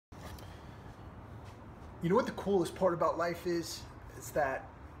You know what the coolest part about life is? Is that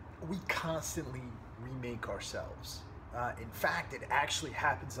we constantly remake ourselves. In fact, it actually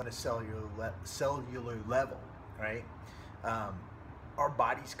happens on a cellular level, right? Um, our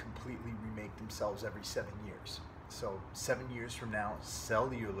bodies completely remake themselves every 7 years. So 7 years from now,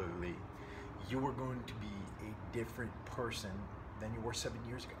 cellularly, you are going to be a different person than you were 7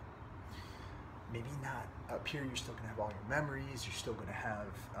 years ago. Maybe not up here. You're still going to have all your memories. You're still going to have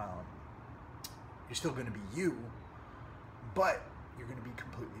you're still going to be you, but you're going to be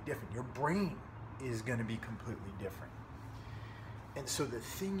completely different. Your brain is going to be completely different. And so the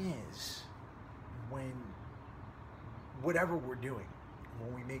thing is, when whatever we're doing,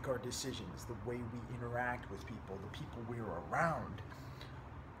 when we make our decisions, the way we interact with people, the people we're around,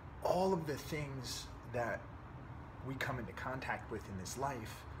 all of the things that we come into contact with in this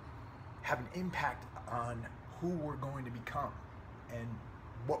life have an impact on who we're going to become and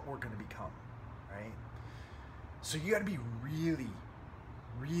what we're going to become, right? So you got to be really,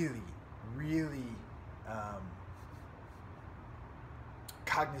 really, really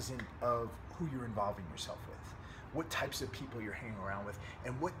cognizant of who you're involving yourself with, what types of people you're hanging around with,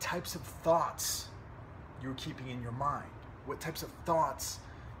 and what types of thoughts you're keeping in your mind, what types of thoughts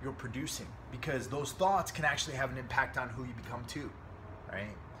you're producing, because those thoughts can actually have an impact on who you become too,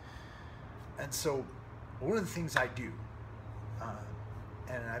 right? And so one of the things I do,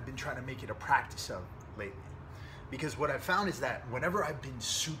 and I've been trying to make it a practice of lately, because what I've found is that whenever I've been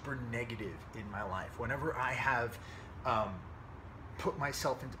super negative in my life, whenever I have put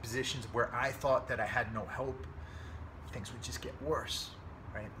myself into positions where I thought that I had no hope, things would just get worse,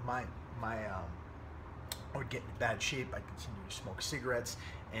 right? I would get in bad shape. I'd continue to smoke cigarettes,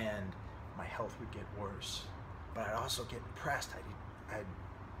 and my health would get worse. But I'd also get depressed. I'd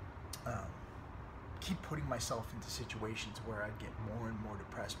keep putting myself into situations where I'd get more and more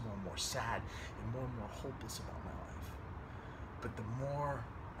depressed, more and more sad, and more hopeless about my life. But the more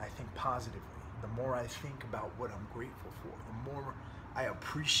I think positively, the more I think about what I'm grateful for, the more I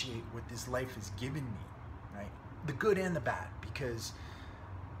appreciate what this life has given me, right? The good and the bad, because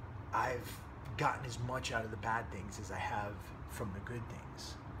I've gotten as much out of the bad things as I have from the good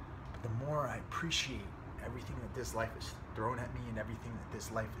things. But the more I appreciate everything that this life has thrown at me and everything that this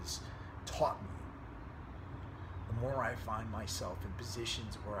life has taught me, the more I find myself in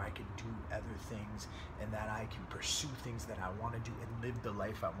positions where I can do other things and that I can pursue things that I want to do and live the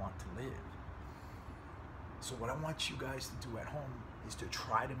life I want to live. So what I want you guys to do at home is to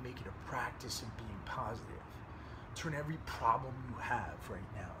try to make it a practice of being positive. Turn every problem you have right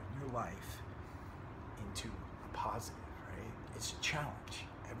now in your life into a positive, right? It's a challenge.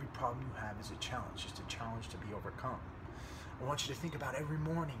 Every problem you have is a challenge, just a challenge to be overcome. I want you to think about every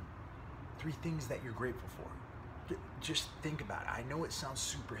morning 3 things that you're grateful for. Just think about it. I know it sounds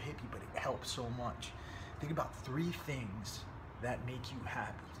super hippie, but it helps so much. Think about 3 things that make you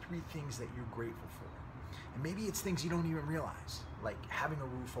happy, 3 things that you're grateful for. And maybe it's things you don't even realize, like having a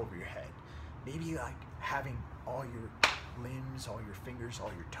roof over your head. Maybe like having all your limbs, all your fingers,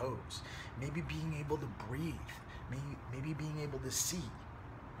 all your toes. Maybe being able to breathe. Maybe being able to see,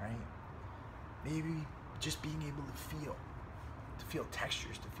 right? Maybe just being able to feel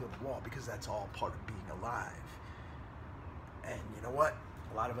textures, to feel the wall, because that's all part of being alive. And you know what?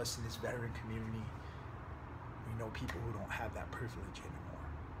 A lot of us in this veteran community, we know people who don't have that privilege anymore,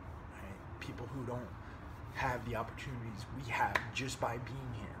 right? People who don't have the opportunities we have just by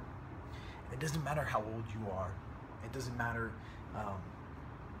being here. And it doesn't matter how old you are. It doesn't matter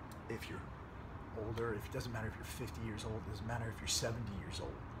if you're older. It doesn't matter if you're 50 years old. It doesn't matter if you're 70 years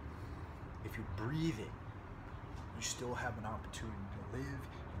old. If you're breathing, you still have an opportunity to live,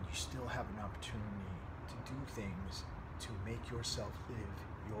 and you still have an opportunity to do things to make yourself live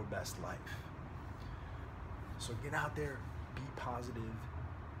your best life. So get out there, be positive,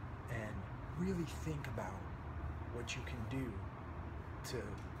 and really think about what you can do to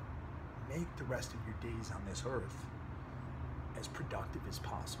make the rest of your days on this earth as productive as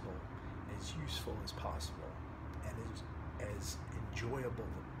possible, as useful as possible, and as enjoyable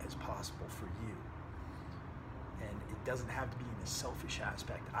as possible for you. And it doesn't have to be in a selfish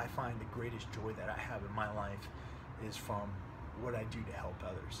aspect. I find the greatest joy that I have in my life is from what I do to help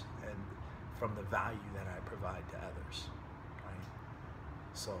others and from the value that I provide to others, right?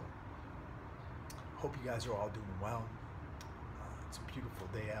 So, hope you guys are all doing well. It's a beautiful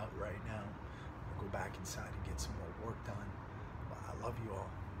day out right now. I'll go back inside and get some more work done. But I love you all.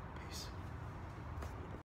 Peace.